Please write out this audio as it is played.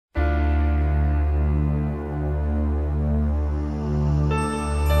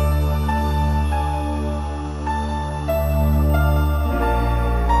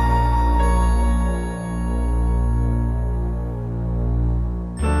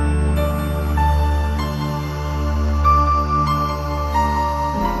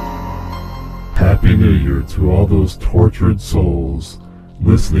New Year to all those tortured souls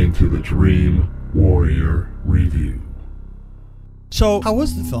listening to the Dream Warrior Review. So, how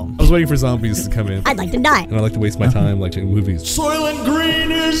was the film? I was waiting for zombies to come in. I'd like to die. And I like to waste my time watching movies. Soylent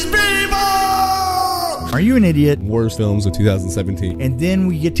Green is fever! Are you an idiot? Worst films of 2017. And then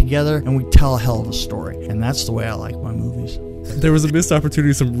we get together and we tell a hell of a story. And that's the way I like my movies. There was a missed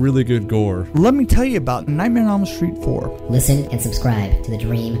opportunity, some really good gore. Let me tell you about Nightmare on Elm Street 4. Listen and subscribe to the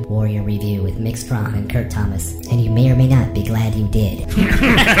Dream Warrior Review with Mick Strahm and Kurt Thomas, and you may or may not be glad you did.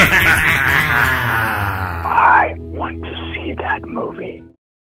 I want to see that movie.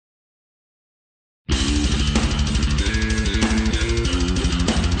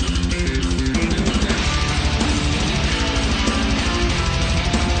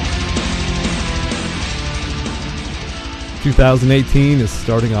 ...2018 is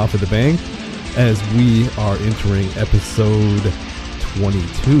starting off with a bang as we are entering episode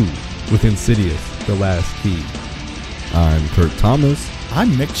 22 with Insidious, The Last Key. I'm Kurt Thomas. I'm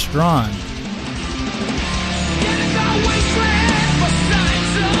Mick Strawn.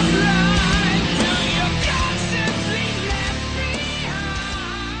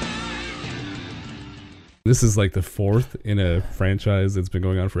 This is like the fourth in a franchise that's been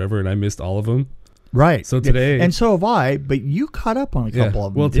going on forever, and I missed all of them. Right. So today... And so have I, but you caught up on a couple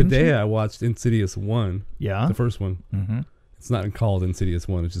of them, Well, didn't today you? I watched Insidious 1. Yeah. The first one. Mm-hmm. It's not called Insidious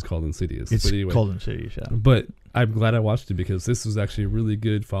 1, it's just called Insidious. It's but anyway, called Insidious, yeah. But I'm glad I watched it because this was actually a really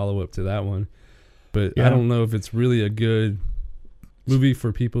good follow-up to that one. But Yeah. I don't know if it's really a good movie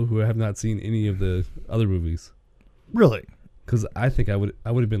for people who have not seen any of the other movies. Really? Because I think I would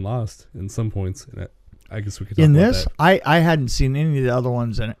have been lost in some points. And I guess we could talk In about this, that. I hadn't seen any of the other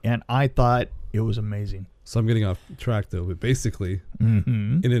ones, and I thought it was amazing. So I'm getting off track, though. But basically,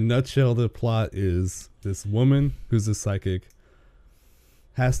 Mm-hmm. in a nutshell, the plot is this woman who's a psychic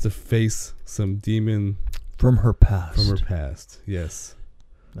has to face some demon From her past. from her past. Yes.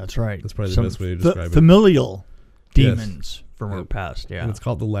 That's right. That's probably the Some best way to describe it. Familial Yes. demons from her Yep. past, yeah. And it's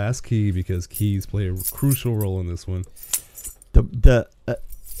called The Last Key because keys play a crucial role in this one.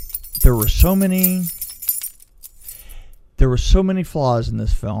 There were so many flaws in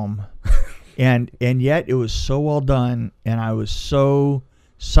this film, and yet it was so well done, and I was so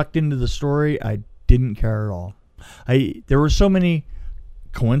sucked into the story I didn't care at all. There were so many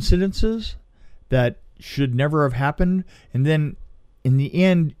coincidences that should never have happened, and then in the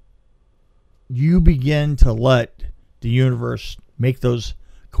end you begin to let the universe make those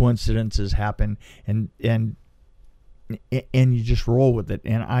coincidences happen, and you just roll with it.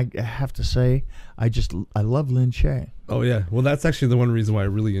 And I have to say, I love Lynn Shay. Oh, yeah. Well, that's actually the one reason why I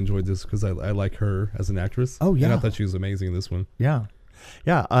really enjoyed this because I like her as an actress. Oh, yeah. And I thought she was amazing in this one. Yeah.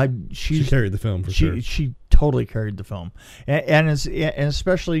 She carried the film for sure. She totally carried the film, and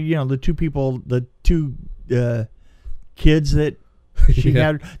especially the two kids that she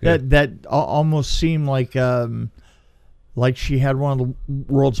Yeah, had that almost seemed like she had one of the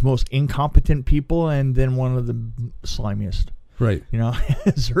world's most incompetent people, and then one of the slimiest, Right.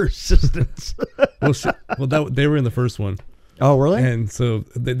 as her assistants. They were in the first one. Oh, really? And so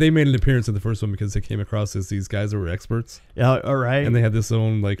they made an appearance in the first one because they came across as these guys that were experts. Yeah, all right. And they had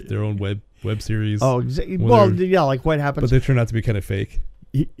their own web series. Oh, yeah, like what happens? But they turned out to be kind of fake.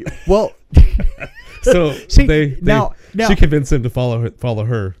 Well, So See, now- she convinced him to follow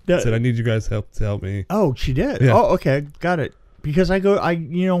her. That- Said, "I need you guys to help me." Oh, she did. Yeah. Oh, okay, got it. Because when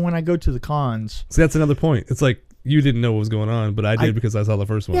I go to the cons. See, that's another point. It's like you didn't know what was going on, but I did because I saw the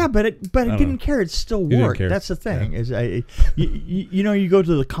first one. Yeah, but I don't didn't know. care. It still didn't worked. care. That's the thing. Yeah. Is you go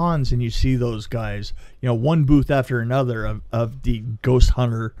to the cons and you see those guys, one booth after another of the ghost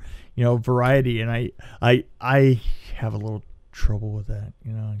hunter, variety, and I have a little trouble with that.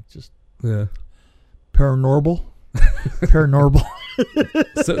 Just Yeah. paranormal.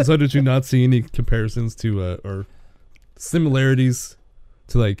 So did you not see any comparisons to or similarities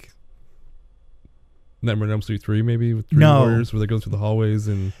to like Nightmare on Elm Street 3 maybe with Dream No. Warriors where they go through the hallways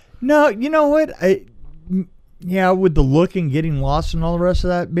and No, you know what? With the look and getting lost and all the rest of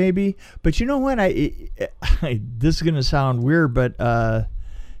that, maybe. But you know what? This is gonna sound weird, but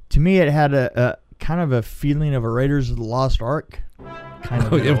to me, it had a kind of a feeling of a Raiders of the Lost Ark kind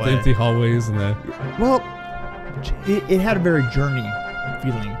of. with the empty hallways and the Well, it had a very Journey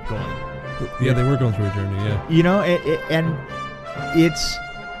feeling going. yeah they were going through a journey. Yeah. And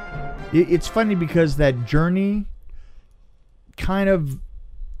it's funny because that Journey kind of.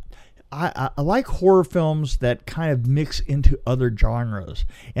 I like horror films that kind of mix into other genres,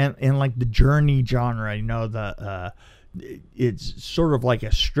 and like the Journey genre, it's sort of like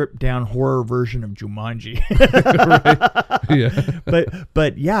a stripped down horror version of Jumanji. Yeah.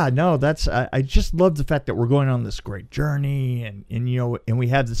 But yeah, no, that's I just love the fact that we're going on this great journey, and we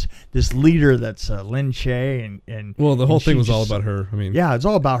have this leader that's Lin Shaye, and Well, the whole and thing she was all just- about her. I mean, Yeah, it's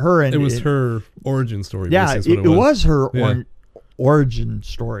all about her, and it was her origin story. Yeah, basically, is it what was her Yeah. origin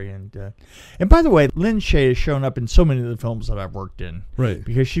story, and by the way, Lin Shaye has shown up in so many of the films that I've worked in, Right.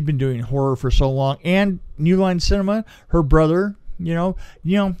 because she's been doing horror for so long, and New Line Cinema. Her brother,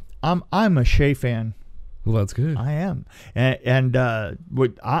 I'm a Shaye fan. Well, that's good. I am, and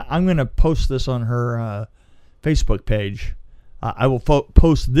I'm going to post this on her Facebook page. I will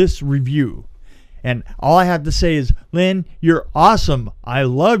post this review, and all I have to say is, Lynn, you're awesome. I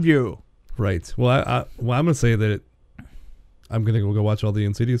love you. Right. Well, I'm gonna say that I'm gonna go watch all the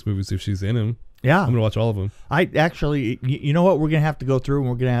Insidious movies if she's in them. Yeah, I'm gonna watch all of them. I actually, you know what? We're gonna have to go through, and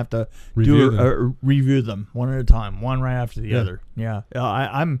we're gonna have to review them one at a time, one right after the Yeah. other. Yeah,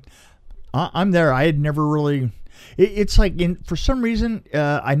 I'm there. I had never really. It's like for some reason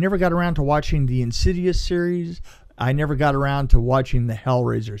I never got around to watching the Insidious series. I never got around to watching the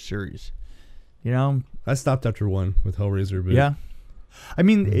Hellraiser series. I stopped after one with Hellraiser, but Yeah, I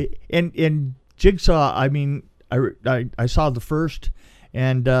mean, and Jigsaw. I mean, I saw the first,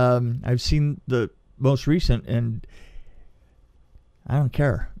 and I've seen the most recent, and I don't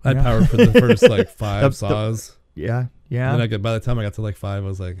care. I powered for the first like 5 The- saws. Yeah. And then by the time I got to like 5, I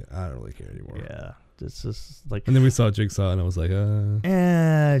was like, I don't really care anymore. Yeah. This is like, And then we saw Jigsaw, and I was like,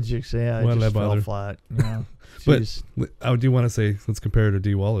 Jigsaw. Yeah, Why it did I just fell bother? flat. Yeah. But Jeez. I do want to say, let's compare her to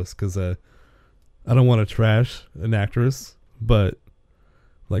Dee Wallace, because I don't want to trash an actress, but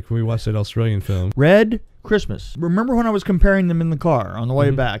like when we watched that Australian film, Red Christmas. Remember when I was comparing them in the car on the way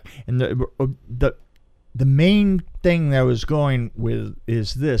Mhm. back, and the main thing that I was going with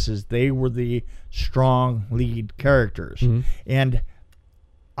is they were the strong lead characters, Mhm. and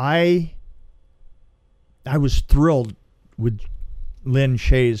I was thrilled with Lin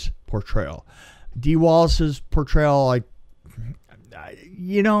Shaye's portrayal. Dee Wallace's portrayal,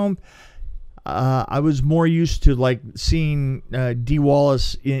 I was more used to like seeing Dee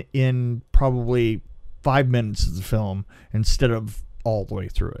Wallace in probably 5 minutes of the film instead of all the way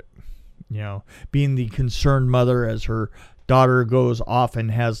through it. Being the concerned mother as her daughter goes off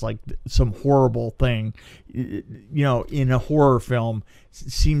and has like some horrible thing, in a horror film,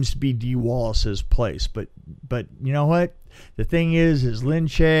 seems to be Dee Wallace's place. But you know what? The thing is Lin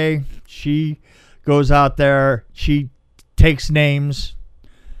Shaye, she goes out there, she takes names,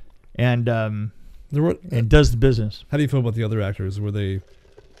 and does the business. How do you feel about the other actors? Were they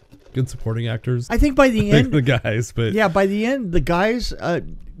good supporting actors? I think by the end, the guys, but yeah, by the end, the guys, I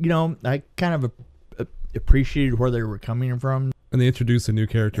kind of appreciated where they were coming from. and they introduced a new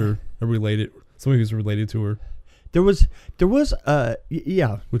character, somebody who's related to her, There was,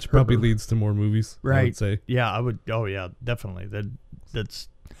 yeah, which probably leads to more movies. right. I would say. Yeah, I would. Oh, yeah, definitely. That's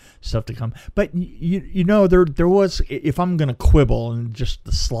stuff to come. But there was. If I'm gonna quibble, and just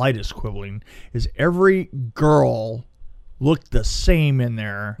the slightest quibbling, is every girl looked the same in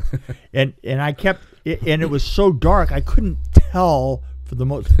there, and I kept, and it was so dark I couldn't tell for the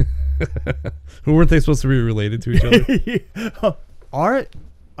most. Weren't they supposed to be related to each other?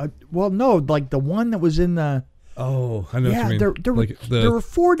 Well, no, like the one that was in the. Oh, I know Yeah, what you mean. there were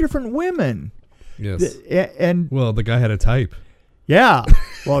 4 different women. Yes. And Well, the guy had a type. yeah,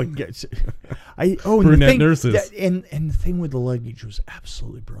 well, and Brunette the thing, nurses. and the thing with the luggage was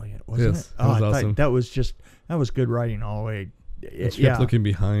absolutely brilliant, wasn't Yes, it? that was I thought awesome. that was good writing all the way. She Yeah, kept looking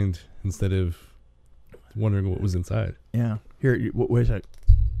behind instead of wondering what was inside. yeah. Here, wait a sec.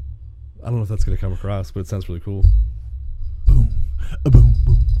 I don't know if that's going to come across, but it sounds really cool. Boom, a boom,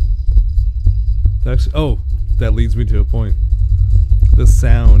 boom. That leads me to a point. The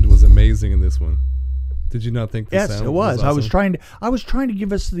sound was amazing in this one. Did you not think the Yes, sound it was. awesome? I was trying to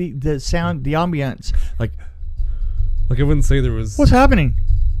give us the sound, the ambience. Like, Like, I wouldn't say there was... what's happening?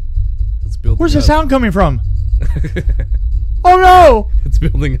 It's building Where's the up. sound coming from? Oh no! It's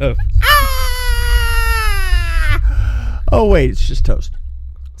building up. Oh wait, it's just toast.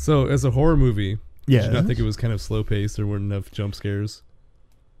 So, as a horror movie, Yeah. did you not think it was kind of slow-paced? There weren't enough jump scares?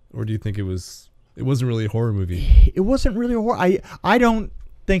 Or do you think it wasn't really a horror movie? It wasn't really a horror. I don't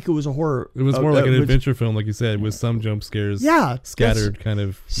think it was a horror. It was more like an it was- adventure film, like you said, with some jump scares Yeah, scattered kind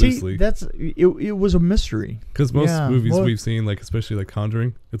of See, loosely. it was a mystery. Because most yeah, movies well- we've seen, like especially like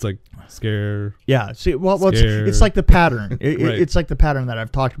Conjuring, it's like scare. Yeah. See, well, Scare. it's like the pattern. Right. It's like the pattern that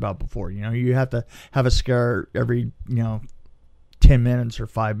I've talked about before. You have to have a scare every 10 minutes or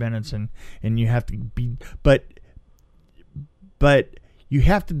 5 minutes, and you have to be, but you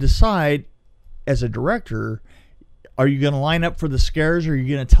have to decide as a director, are you going to line up for the scares or are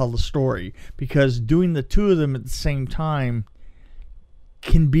you going to tell the story? Because doing the two of them at the same time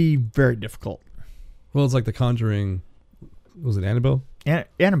can be very difficult. Well, it's like The Conjuring. Was it Annabelle?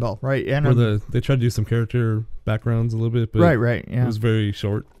 Annabelle, right? Where they tried to do some character backgrounds a little bit, but right. Yeah. It was very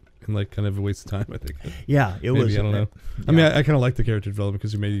short and like kind of a waste of time, I think. Yeah, it was. I don't know. Yeah. I mean, I kind of like the character development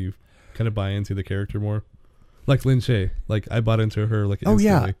because it made you kind of buy into the character more. Like Lin Shaye, like I bought into her like instantly.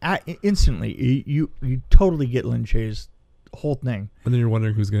 Oh yeah, instantly. You totally get Lin Shaye's whole thing. And then you're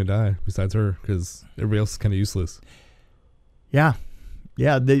wondering who's going to die besides her because everybody else is kind of useless. Yeah.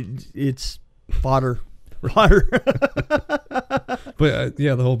 It's fodder. But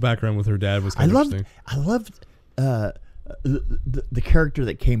yeah, the whole background with her dad was kind of interesting. I loved the character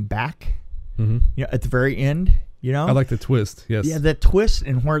that came back. Mm-hmm. You know, at the very end. You know, I like the twist. Yes. Yeah, that twist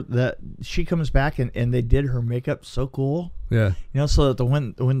and where she comes back and they did her makeup so cool. Yeah. You know, so that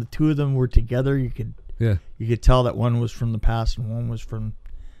when the two of them were together, you could tell that one was from the past and one was from.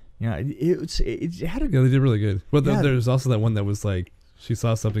 You know, it had a. Yeah, they did really good. But there's also that one that was like she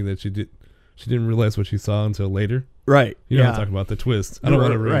saw something that she didn't realize what she saw until later. Right. You know what I'm talking about, the twist. I don't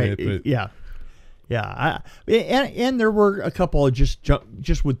want to ruin it, but yeah. And there were a couple of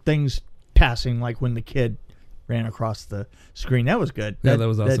just with things passing, like when the kid ran across the screen. That was good. Yeah, that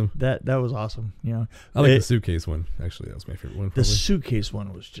was awesome. That was awesome. You know, I like the suitcase one. Actually, that was my favorite one. The suitcase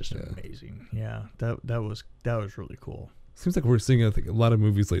one was just amazing. Yeah, that was really cool. Seems like we're seeing a lot of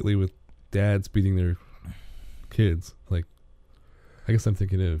movies lately with dads beating their kids. Like, I guess I'm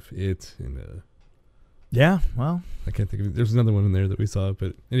thinking of it and yeah, well, I can't think of it. There's another one in there that we saw,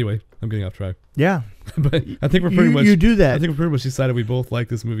 but anyway, I'm getting off track. Yeah. But I think we're pretty much... You do that. I think we're pretty much decided we both like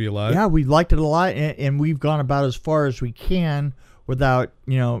this movie a lot. Yeah, we liked it a lot, and we've gone about as far as we can without,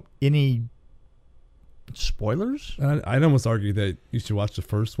 any spoilers. I'd almost argue that you should watch the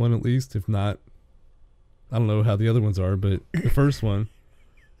first one at least. If not, I don't know how the other ones are, but the first one,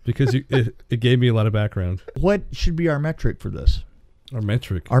 because it gave me a lot of background. What should be our metric for this? Our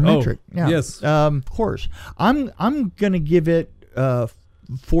metric. Yeah. Yes. Of course. I'm gonna give it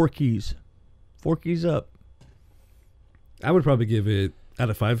 4 keys. 4 keys up. I would probably give it out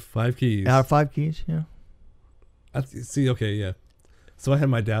of 5 keys. Out of 5 keys, yeah. See, okay, yeah. So I had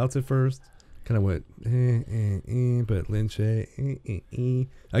my doubts at first. Kind of went, but Lin Shaye,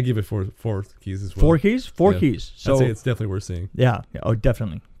 I give it 4 keys as well. 4 keys? 4 keys. So I'd say it's definitely worth seeing. Yeah. Oh,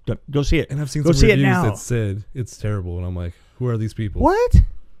 definitely. Go see it. And I've seen some reviews that said it's terrible, and I'm like, who are these people? What?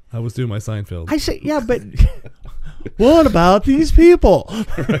 I was doing my Seinfeld. I say, yeah, but what about these people?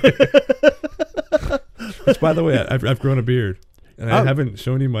 Which, by the way, I've grown a beard, and I haven't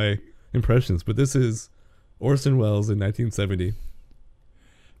shown you my impressions, but this is Orson Welles in 1970,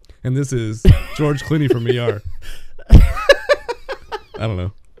 and this is George Clooney from ER. I don't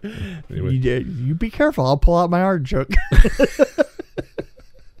know. Anyway. You be careful. I'll pull out my artichoke.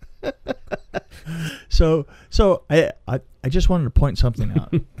 So I just wanted to point something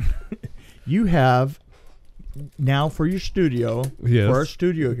out. You have now for your studio, yes. For our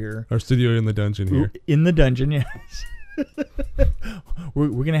studio here. Our studio in the dungeon here. In the dungeon, yes. we're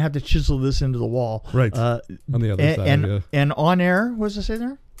going to have to chisel this into the wall. Right. On the other side, And on air, what does it say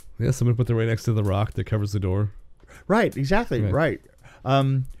there? Yeah, someone put it right next to the rock that covers the door. Right, exactly, right.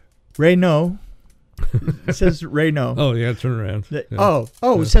 Ray No. It says Ray No. Oh, yeah, turn around.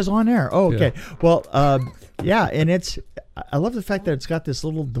 It says on air. Oh, okay. Yeah. Well, and I love the fact that it's got this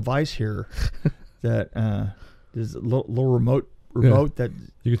little device here that there's a little remote that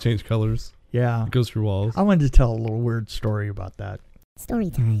you can change colors. Yeah. It goes through walls. I wanted to tell a little weird story about that. Story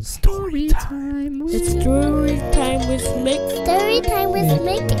time. Story time. It's story time with Mick. Story time with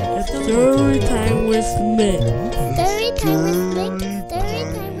Mick. Story time with Mick. Story time with Mick. Story time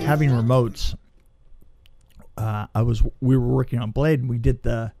with Having remotes. We were working on Blade, and we did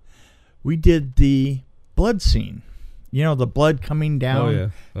the blood scene. You know, the blood coming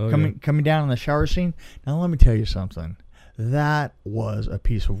down. Coming down in the shower scene. Now let me tell you something. That was a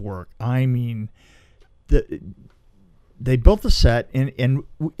piece of work. I mean, they built the set, and in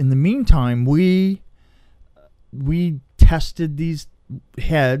the meantime, we tested these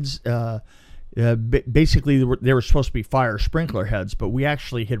heads. Basically, they were supposed to be fire sprinkler heads, but we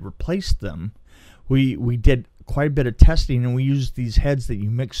actually had replaced them. We did quite a bit of testing, and we used these heads that you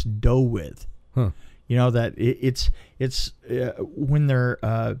mix dough with. Huh. You know that it's when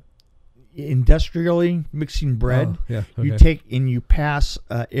they're industrially mixing bread. You take and you pass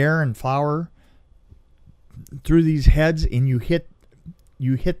air and flour through these heads, and you hit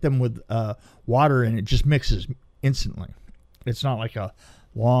them with water, and it just mixes instantly. It's not like a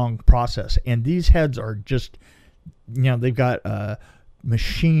long process. And these heads are just, they've got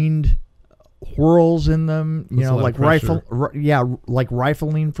machined whirls in them, That's a lot like of pressure. like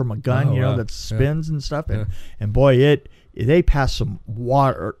rifling from a gun, Oh, wow. that spins and stuff. Yeah. And boy, they pass some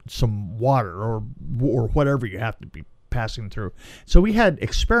water or whatever you have to be passing through. So we had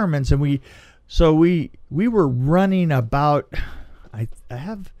experiments, and we were running about. I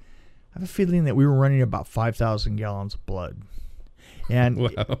have a feeling that we were running about 5,000 gallons of blood, and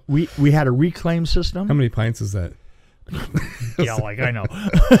Wow. we had a reclaim system. How many pints is that? Yeah, like I know.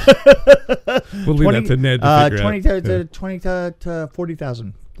 We'll leave that to Ned to figure 20 out. to, Yeah. 20 to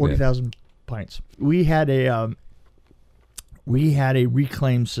 40,000 pints. We had a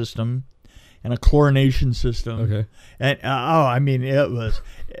reclaim system and a chlorination system. Okay. And I mean, it was,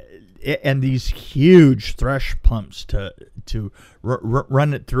 and these huge thresh pumps to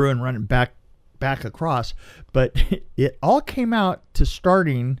run it through and run it back across. But it all came out to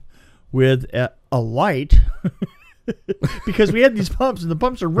starting with a light. Because we had these pumps, and the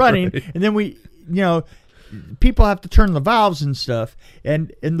pumps are running, Right. and then people have to turn the valves and stuff.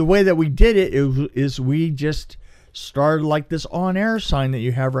 And the way that we did it is we just started like this on-air sign that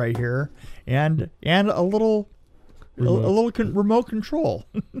you have right here, and a little remote control.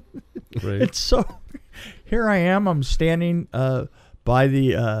 Right. And so here I am. I'm standing by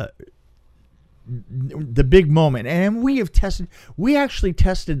the big moment, and we actually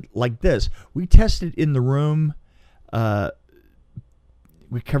tested like this. We tested in the room.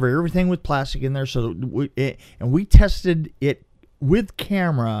 We covered everything with plastic in there, and we tested it with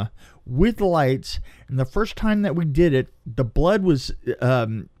camera, with lights. And the first time that we did it, the blood was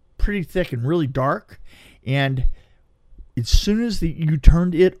pretty thick and really dark. And as soon as you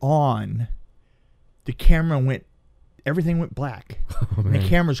turned it on, the camera everything went black. Oh, And the man.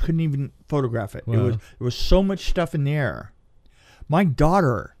 cameras couldn't even photograph it. Wow. There was so much stuff in the air. My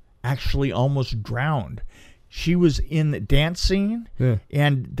daughter actually almost drowned. She was in the dance scene, Yeah.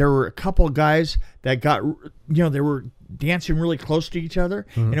 and there were a couple of guys that got, they were dancing really close to each other,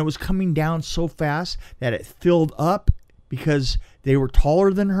 and it was coming down so fast that it filled up because they were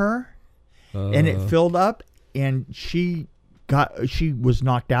taller than her, and it filled up, and she was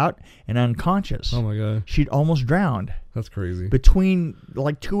knocked out and unconscious. Oh my God. She'd almost drowned That's crazy. between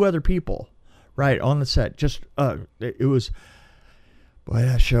like two other people, right on the set. Just it was, boy,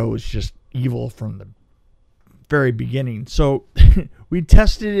 that show was just evil from the very beginning. So we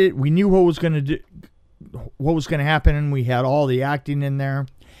tested it. We knew what was going to happen, and we had all the acting in there.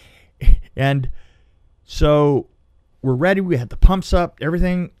 And so we're ready. We had the pumps up.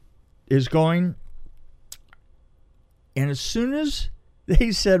 Everything is going. And as soon as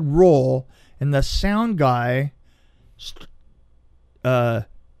they said roll, and the sound guy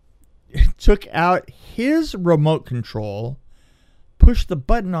took out his remote control, pushed the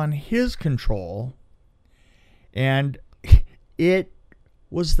button on his control, and it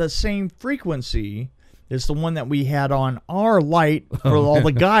was the same frequency as the one that we had on our light for all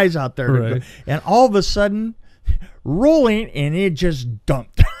the guys out there. Right. And all of a sudden, rolling, and it just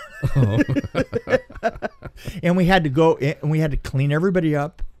dumped. Oh. And we had to go, and we had to clean everybody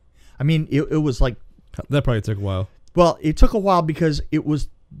up. I mean, it was like, That probably took a while. well, it took a while because it was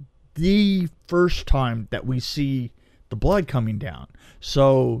the first time that we see the blood coming down.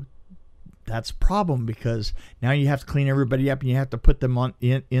 So that's a problem, because now you have to clean everybody up, and you have to put them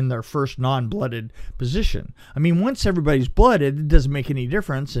in their first non-blooded position. I mean, once everybody's blooded, it doesn't make any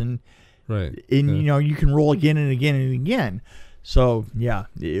difference, and Right. yeah. You can roll again and again and again. So yeah,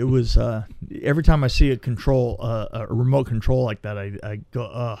 it was. Every time I see a remote control like that, I go,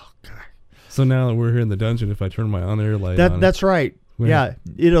 oh God. So now we're here in the dungeon. If I turn my on-air light on, That's right. Well, Yeah,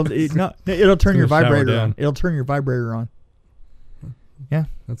 it'll turn your gonna shower vibrator down. on. It'll turn your vibrator on. Yeah,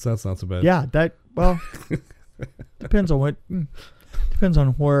 that's not so bad. yeah. Depends on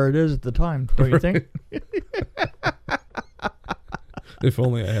where it is at the time, don't you think? If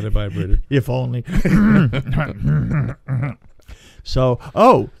only I had a vibrator. If only. So,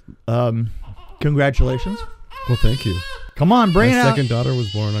 congratulations! Well, thank you. Come on, bring My it out. second daughter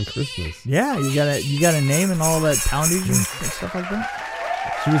was born on Christmas. Yeah, you got a name and all that poundage and stuff like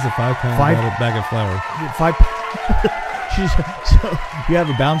that. She was a 5-pound bag of flour. 5. So you have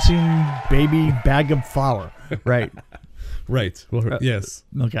a bouncing baby bag of flour, right? Right. Well, yes.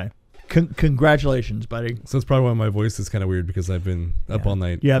 Okay. Congratulations, buddy. So that's probably why my voice is kind of weird, because I've been up all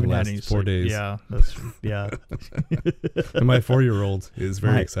night. You haven't the had last any 4 days. Yeah, yeah, And my 4-year-old is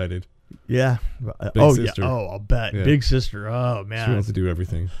very Right. excited. yeah. Big sister. Yeah. Oh, I'll bet. Yeah. Big sister. Oh She man, wants to do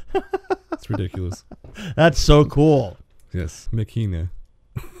everything. It's ridiculous. that's so cool. Yes. Makina.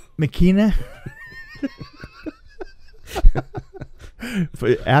 Makina.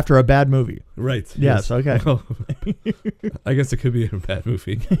 After a bad movie. Right. Yes, okay. Well, I guess it could be a bad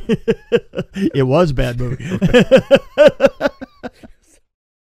movie. It was a bad movie.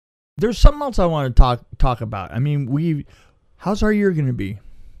 There's something else I want to talk about. I mean, how's our year going to be?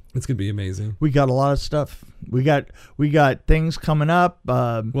 It's going to be amazing. We got a lot of stuff. We got things coming up.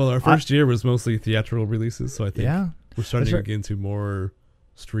 Well, our first year was mostly theatrical releases, so I think we're starting to get into more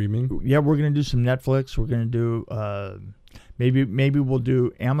streaming. Yeah, we're going to do some Netflix. We're going to do maybe we'll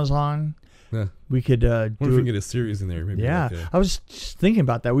do Amazon. Yeah. We could What if we can get a series in there? Maybe I was just thinking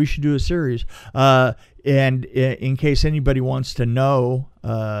about that. We should do a series. And in case anybody wants to know,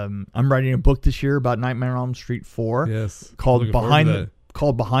 I'm writing a book this year about Nightmare on Elm Street 4. Yes. Called Behind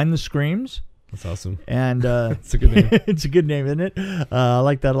the Screams. That's awesome. And it's a good name. It's a good name, isn't it? I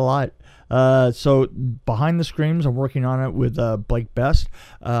like that a lot. So Behind the Screams, I'm working on it with Blake Best.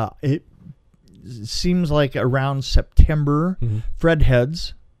 It seems like around September, Fred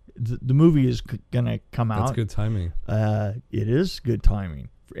Heads, the movie is going to come out. That's good timing. It is good timing.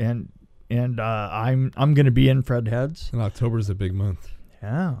 And I'm going to be in Fred Heads. And October is a big month.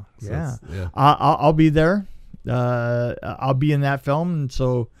 Yeah, So yeah. yeah. I'll be there. I'll be in that film, and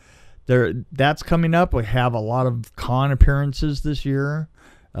so that's coming up. We have a lot of con appearances this year.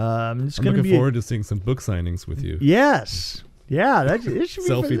 I'm looking forward to seeing some book signings with you. Yes, yeah. It should be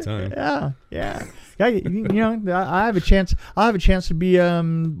Selfie time. Yeah. You know, I have a chance. I have a chance to be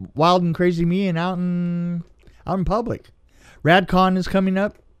wild and crazy me and out in public. RadCon is coming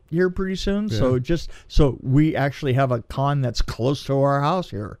up here pretty soon, so we actually have a con that's close to our house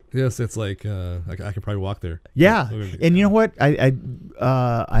here. Yes, it's like I can probably walk there. Yeah, and you know what?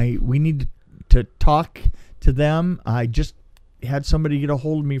 We need to talk to them. I just had somebody get a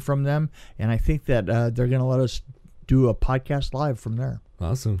hold of me from them, and I think that they're going to let us do a podcast live from there.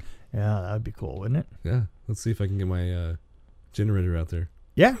 Awesome. Yeah, that'd be cool, wouldn't it? Yeah, let's see if I can get my generator out there.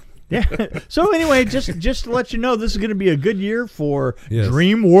 Yeah. So anyway, just to let you know, this is going to be a good year for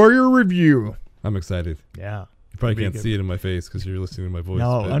Dream Warrior Review. I'm excited. Yeah. You probably can't see it in my face because you're listening to my voice.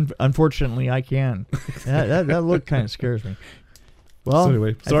 No, unfortunately, I can. that look kind of scares me. Well, so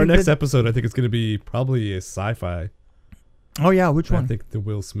anyway, our next episode, I think it's going to be probably a sci-fi. Oh yeah, which one? I think the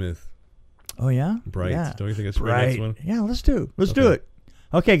Will Smith. Oh yeah, Bright. Yeah. Don't you think it's the next one? Yeah, let's do it.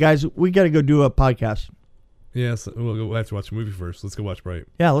 Okay, guys, we got to go do a podcast. Yes, we'll have to watch a movie first. Let's go watch Bright.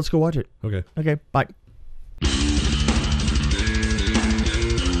 Yeah, let's go watch it. Okay. Okay, bye.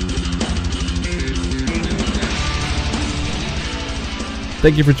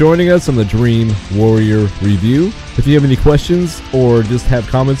 Thank you for joining us on the Dream Warrior Review. If you have any questions or just have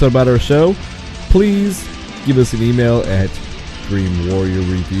comments about our show, please give us an email at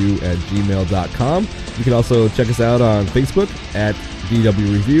dreamwarriorreview@gmail.com. You can also check us out on Facebook at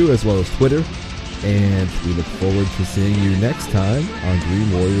DW Review as well as Twitter. And we look forward to seeing you next time on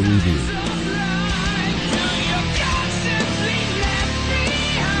Dream Warrior Review.